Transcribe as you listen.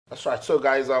That's right. So,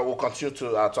 guys, we'll continue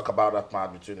to talk about that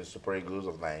match between the Super Eagles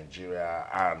of Nigeria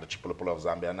and the Chipolopolo of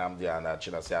Zambia. Namdi and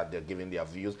Chinase, they're giving their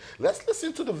views. Let's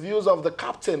listen to the views of the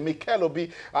captain, Mikel Obi.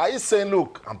 He's saying,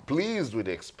 look, I'm pleased with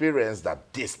the experience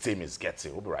that this team is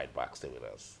getting. We'll be right back. Stay with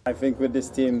us. I think with this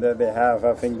team that they have,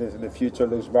 I think the future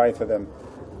looks bright for them.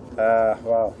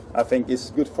 Well, I think it's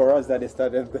good for us that they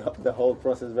started the whole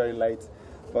process very late,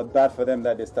 but bad for them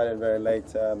that they started very late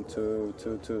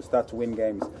to start to win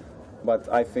games.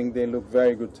 But I think they look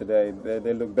very good today.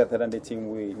 They look better than the team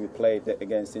we played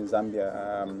against in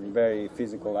Zambia. Very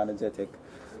physical, energetic.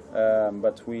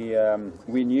 But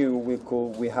we knew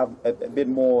we have a bit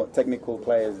more technical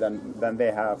players than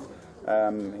they have.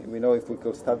 We know if we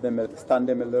could stun them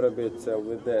a little bit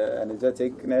with the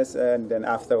energeticness, and then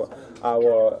after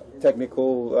our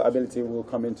technical ability will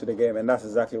come into the game, and that's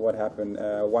exactly what happened.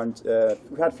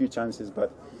 We had a few chances,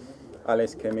 but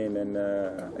Alex came in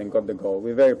and got the goal.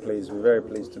 We're very pleased. We're very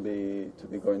pleased to be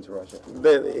going to Russia.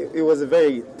 It was a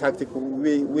very tactical.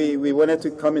 We wanted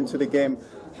to come into the game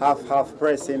half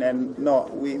pressing, and no,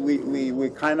 we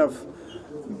kind of.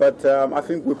 But I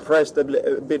think we pressed a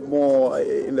bit more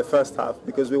in the first half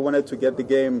because we wanted to get the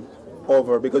game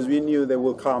over, because we knew they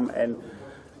will come, and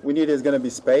we knew there's going to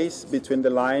be space between the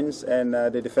lines, and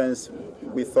the defense,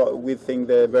 we think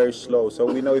they're very slow.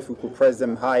 So we know if we could press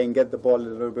them high and get the ball a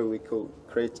little bit, we could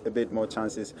create a bit more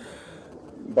chances.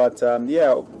 But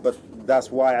but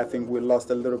that's why I think we lost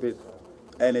a little bit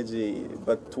energy.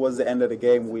 But towards the end of the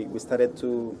game, we started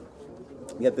to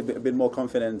get a bit more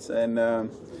confidence,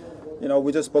 and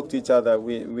we just spoke to each other.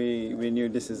 We knew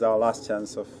this is our last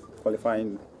chance of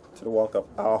qualifying to the World Cup,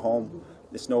 our home.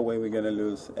 There's no way we're going to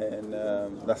lose, and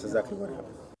that's exactly what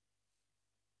happened.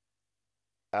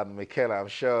 And Mikel, I'm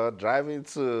sure, driving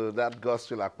to that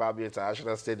Gospel Akpabio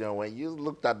International Stadium, when you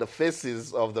looked at the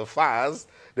faces of the fans,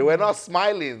 they were not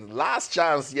smiling. Last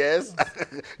chance, yes.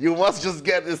 You must just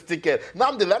get this ticket.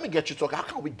 Namdi, let me get you talking. How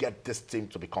can we get this team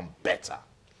to become better?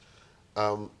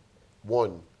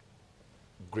 One,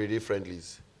 grade A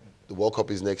friendlies. The World Cup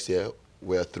is next year.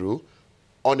 We're through.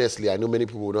 Honestly, I know many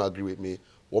people will not agree with me.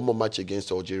 One more match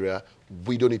against Algeria.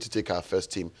 We don't need to take our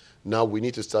first team. Now we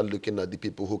need to start looking at the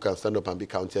people who can stand up and be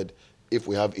counted if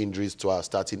we have injuries to our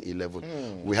starting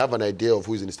 11. We have an idea of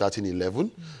who's in the starting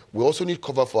 11. We also need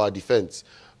cover for our defense.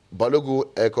 Balogu,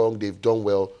 Ekong, they've done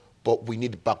well, but we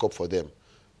need backup for them.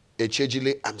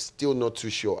 Echejile, I'm still not too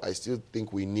sure. I still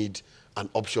think we need an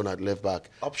option at left back.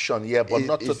 Option, yeah, but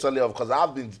not totally, because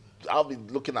I've been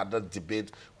looking at that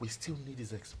debate. We still need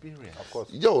his experience. Of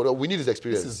course. No, we need his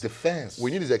experience. This is defense.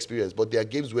 We need his experience, but there are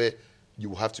games where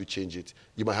you have to change it.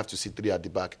 You might have to sit 3 at the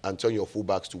back and turn your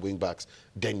fullbacks to wing backs.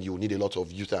 Then you need a lot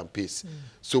of youth and pace.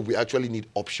 So we actually need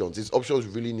options. These options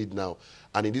we really need now.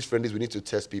 And in these friendlies, we need to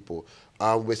test people.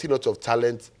 We're seeing lots of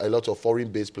talent, a lot of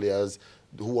foreign-based players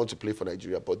who want to play for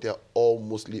Nigeria, but they're all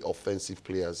mostly offensive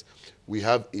players. We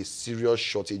have a serious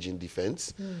shortage in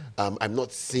defense. I'm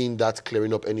not seeing that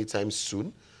clearing up anytime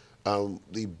soon.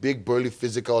 The big, burly,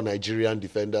 physical Nigerian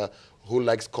defender who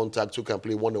likes contact, who can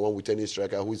play one-on-one with any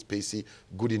striker, who is pacey,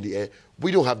 good in the air.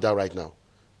 We don't have that right now.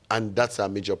 And that's our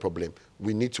major problem.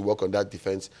 We need to work on that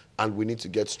defense, and we need to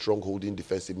get strong-holding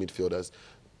defensive midfielders.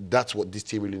 That's what this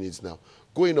team really needs now.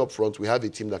 Going up front, we have a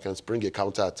team that can spring a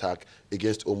counter-attack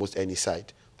against almost any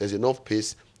side. There's enough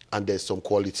pace, and there's some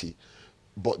quality.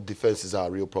 But defense is our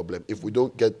real problem. If we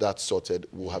don't get that sorted,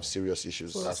 we'll have serious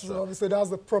issues. So obviously, that's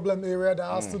the problem area that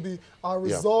has to be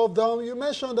resolved. You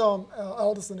mentioned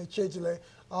Alderson Echejile.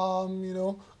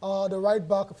 The right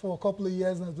back for a couple of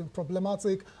years has been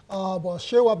problematic. But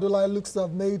Shehu Abdullahi looks to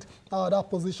have made that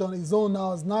position his own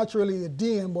now. Is naturally a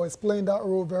DM, but he's playing that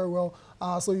role very well.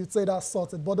 So you'd say that's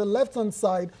sorted. But the left-hand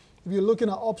side, if you're looking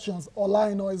at options,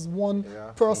 Olaino is one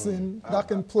person that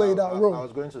can play that role. I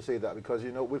was going to say that because,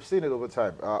 we've seen it over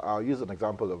time. I'll use an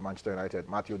example of Manchester United.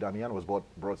 Matteo Darmian was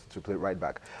brought to play right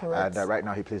back. Correct. And right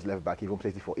now he plays left back. He even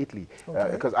plays it for Italy.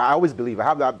 Because I always believe, I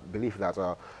have that belief that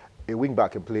a wing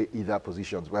back can play either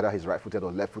positions, whether he's right-footed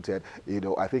or left-footed.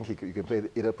 I think you can play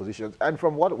either positions. And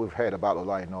from what we've heard about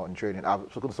Olaino in training, I've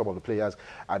spoken to some of the players,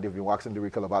 and they've been waxing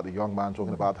lyrical about the young man,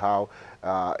 talking about how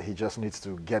he just needs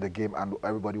to get a game, and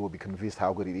everybody will be convinced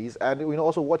how good it is. And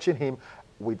also watching him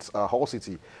with Hull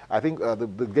City, I think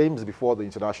the games before the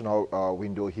international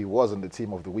window, he was in the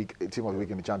team of the week in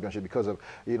the championship because of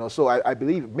So I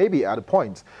believe maybe at a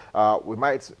point we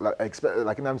might expect,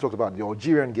 like Nam talked about, the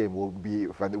Algerian game will be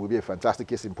a fantastic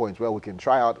case in point where we can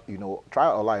try out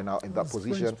a line out in that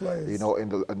position, in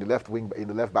the left wing, in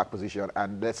the left back position,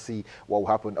 and let's see what will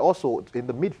happen. Also in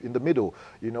the middle,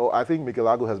 I think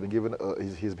Mikel has been given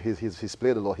he's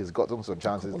played a lot, he's gotten some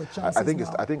chances. I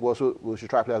think we should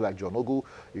try players like John Ogu.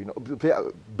 you know,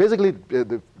 basically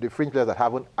the fringe players that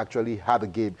haven't actually had a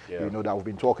game, Yeah. you know, that we've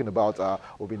been talking about.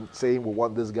 We've been saying we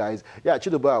want these guys. Yeah,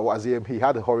 Chidoba Waziem, he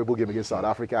had a horrible game against South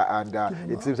Africa, and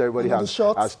it seems everybody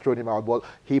has thrown him out. But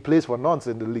he plays for Nantes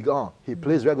in the Ligue 1. He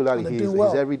plays regularly.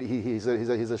 He's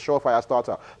a surefire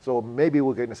starter. So maybe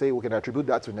we can say we can attribute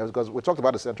that to him, because we talked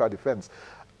about the central defense.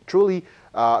 Truly,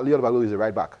 Leon Balu is a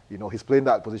right back. You know, he's playing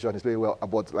that position. He's playing well.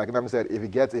 But like Nam said, if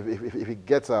he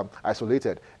gets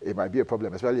isolated, it might be a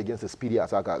problem, especially against a speedy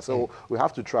attacker. So we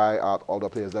have to try out all the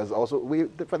players. There's also we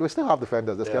still have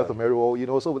defenders. There's Kelton Merrill, you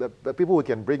know, so the people we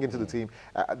can bring into the team.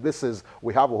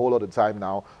 We have a whole lot of time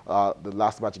now. The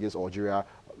last match against Algeria,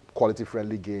 quality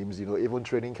friendly games, you know, even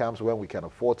training camps when we can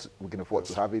afford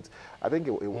to have it. I think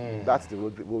that's the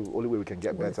only way we can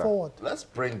get better. Forward. Let's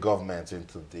bring government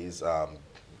into this.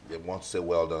 They want to say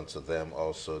well done to them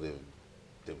also.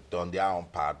 They've done their own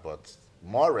part, but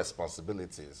more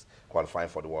responsibilities qualifying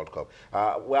for the World Cup.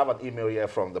 We have an email here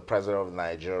from the president of the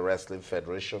Nigeria Wrestling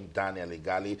Federation, Daniel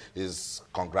Igali, is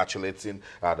congratulating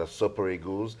the Super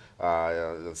Eagles.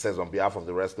 It says, on behalf of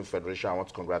the Wrestling Federation, I want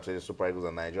to congratulate the Super Eagles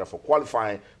and Nigeria for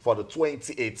qualifying for the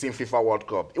 2018 FIFA World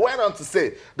Cup. He went on to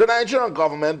say, the Nigerian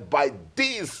government, by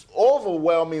this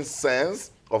overwhelming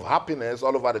sense of happiness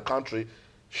all over the country,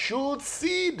 should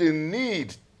see the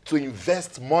need to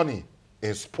invest money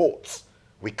in sports.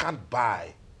 We can't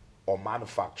buy or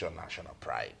manufacture national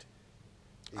pride.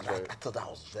 And I thought that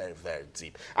was very, very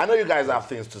deep. I know you guys have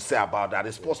things to say about that.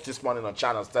 It's Sports This Morning on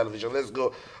Channels Television. Let's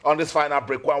go on this final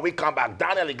break. When we come back,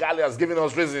 Daniel Igali has given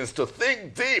us reasons to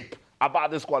think deep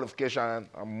about this qualification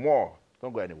and more.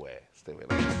 Don't go anywhere. Stay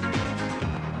with us.